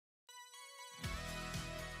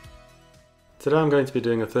Today I'm going to be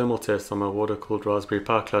doing a thermal test on my water-cooled Raspberry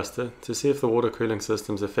Pi cluster to see if the water cooling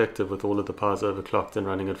system is effective with all of the Pis overclocked and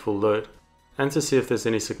running at full load, and to see if there's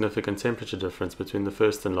any significant temperature difference between the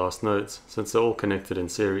first and last nodes, since they're all connected in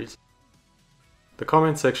series. The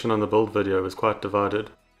comment section on the build video was quite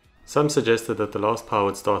divided. Some suggested that the last Pi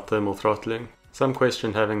would start thermal throttling, some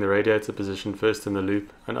questioned having the radiator positioned first in the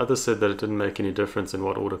loop, and others said that it didn't make any difference in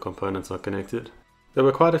what order components are connected. There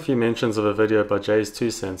were quite a few mentions of a video by Jay's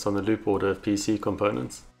 2 cents on the loop order of PC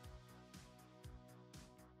components.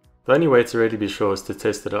 The only way to really be sure is to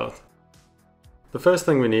test it out. The first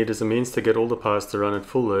thing we need is a means to get all the Pis to run at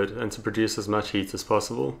full load and to produce as much heat as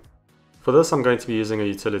possible. For this I'm going to be using a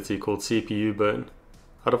utility called CPU burn.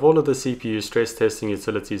 Out of all of the CPU stress testing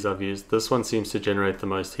utilities I've used, this one seems to generate the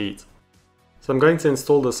most heat. So I'm going to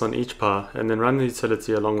install this on each Pi and then run the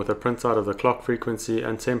utility along with a printout of the clock frequency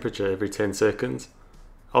and temperature every 10 seconds.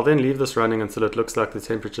 I'll then leave this running until it looks like the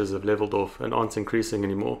temperatures have leveled off and aren't increasing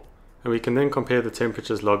anymore, and we can then compare the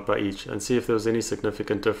temperatures logged by each and see if there was any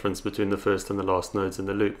significant difference between the first and the last nodes in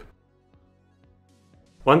the loop.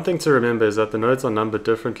 One thing to remember is that the nodes are numbered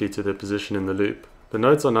differently to their position in the loop. The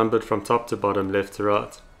nodes are numbered from top to bottom, left to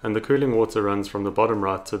right, and the cooling water runs from the bottom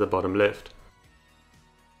right to the bottom left.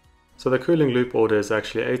 So the cooling loop order is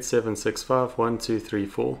actually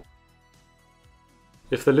 87651234.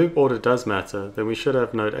 If the loop order does matter, then we should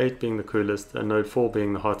have node 8 being the coolest and node 4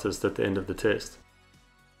 being the hottest at the end of the test.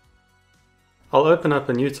 I'll open up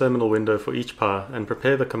a new terminal window for each Pi and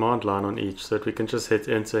prepare the command line on each so that we can just hit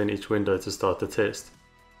enter in each window to start the test.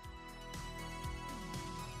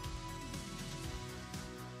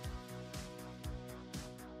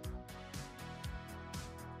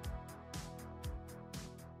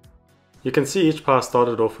 You can see each Pi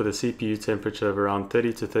started off with a CPU temperature of around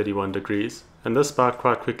 30 to 31 degrees, and this spiked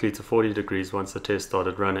quite quickly to 40 degrees once the test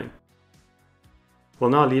started running.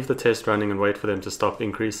 We'll now leave the test running and wait for them to stop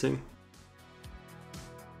increasing.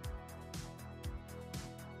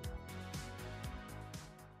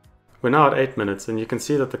 We're now at 8 minutes and you can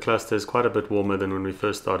see that the cluster is quite a bit warmer than when we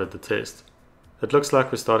first started the test. It looks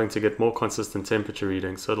like we're starting to get more consistent temperature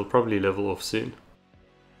readings, so it'll probably level off soon.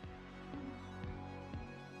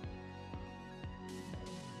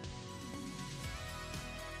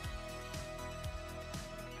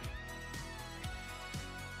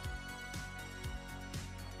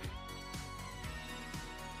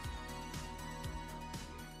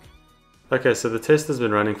 Okay, so the test has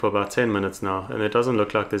been running for about 10 minutes now, and it doesn't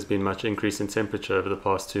look like there's been much increase in temperature over the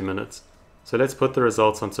past 2 minutes. So let's put the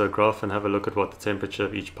results onto a graph and have a look at what the temperature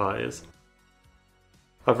of each Pi is.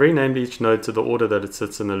 I've renamed each node to the order that it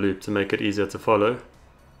sits in the loop to make it easier to follow.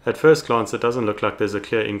 At first glance it doesn't look like there's a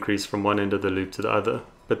clear increase from one end of the loop to the other,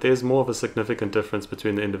 but there's more of a significant difference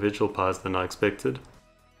between the individual Pis than I expected.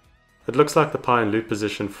 It looks like the Pi in loop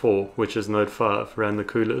position 4, which is node 5, ran the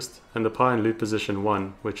coolest, and the Pi in loop position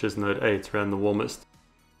 1, which is node 8, ran the warmest.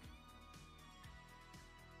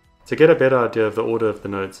 To get a better idea of the order of the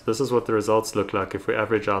nodes, this is what the results look like if we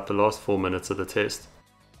average out the last 4 minutes of the test.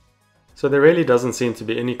 So there really doesn't seem to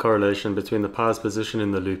be any correlation between the Pi's position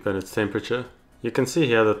in the loop and its temperature. You can see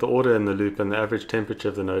here that the order in the loop and the average temperature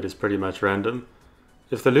of the node is pretty much random.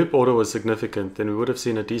 If the loop order was significant, then we would have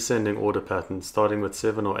seen a descending order pattern starting with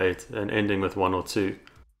 7 or 8 and ending with 1 or 2.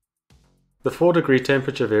 The 4-degree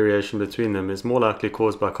temperature variation between them is more likely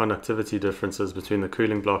caused by conductivity differences between the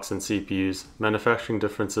cooling blocks and CPUs, manufacturing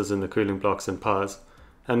differences in the cooling blocks and Pis,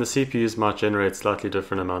 and the CPUs might generate slightly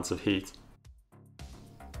different amounts of heat.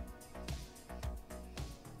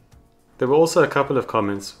 There were also a couple of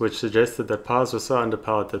comments which suggested that Pis were so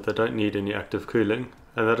underpowered that they don't need any active cooling,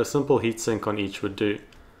 and that a simple heatsink on each would do.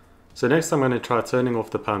 So next I'm going to try turning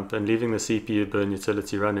off the pump and leaving the CPU burn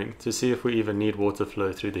utility running to see if we even need water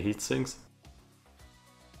flow through the heatsinks.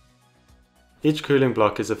 Each cooling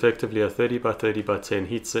block is effectively a 30 by 30 by 10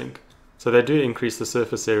 heatsink, so they do increase the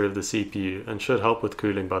surface area of the CPU and should help with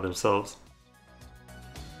cooling by themselves.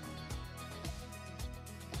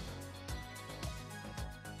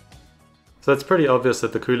 So it's pretty obvious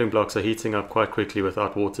that the cooling blocks are heating up quite quickly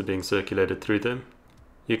without water being circulated through them.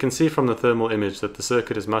 You can see from the thermal image that the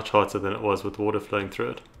circuit is much hotter than it was with water flowing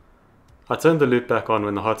through it. I turned the loop back on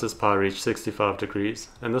when the hottest Pi reached 65 degrees,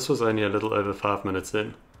 and this was only a little over 5 minutes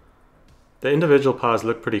in. The individual Pis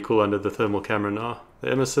look pretty cool under the thermal camera now. The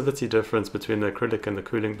emissivity difference between the acrylic and the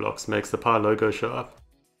cooling blocks makes the Pi logo show up.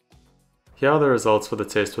 Here are the results for the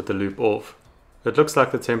test with the loop off. It looks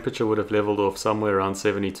like the temperature would have leveled off somewhere around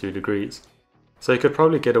 72 degrees. So you could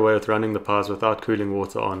probably get away with running the Pis without cooling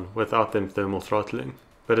water on, without them thermal throttling.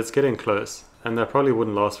 But it's getting close, and they probably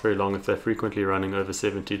wouldn't last very long if they're frequently running over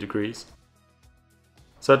 70 degrees.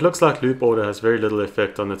 So it looks like loop order has very little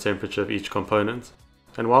effect on the temperature of each component.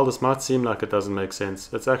 And while this might seem like it doesn't make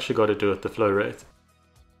sense, it's actually got to do with the flow rate.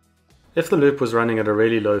 If the loop was running at a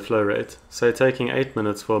really low flow rate, say taking 8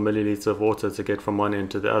 minutes for a milliliter of water to get from one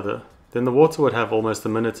end to the other, then the water would have almost a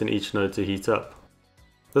minute in each node to heat up.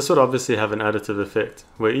 This would obviously have an additive effect,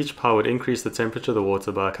 where each power would increase the temperature of the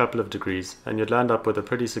water by a couple of degrees, and you'd land up with a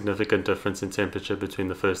pretty significant difference in temperature between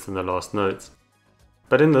the first and the last nodes.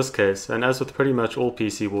 But in this case, and as with pretty much all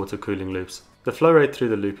PC water cooling loops, the flow rate through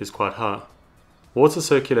the loop is quite high. Water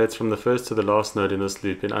circulates from the first to the last node in this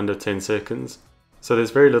loop in under 10 seconds, so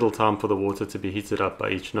there's very little time for the water to be heated up by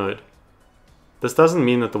each node. This doesn't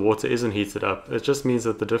mean that the water isn't heated up, it just means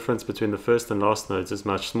that the difference between the first and last nodes is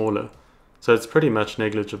much smaller, so it's pretty much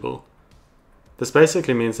negligible. This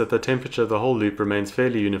basically means that the temperature of the whole loop remains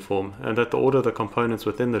fairly uniform, and that the order of the components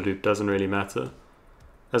within the loop doesn't really matter.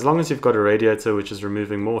 As long as you've got a radiator which is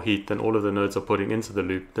removing more heat than all of the nodes are putting into the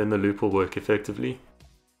loop, then the loop will work effectively.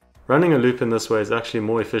 Running a loop in this way is actually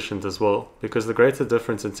more efficient as well, because the greater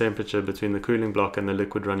difference in temperature between the cooling block and the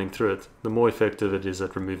liquid running through it, the more effective it is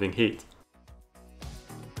at removing heat.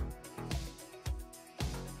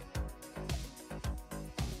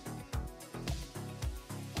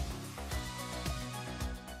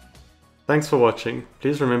 Thanks for watching.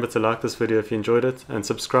 Please remember to like this video if you enjoyed it, and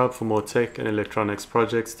subscribe for more tech and electronics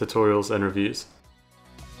projects, tutorials and reviews.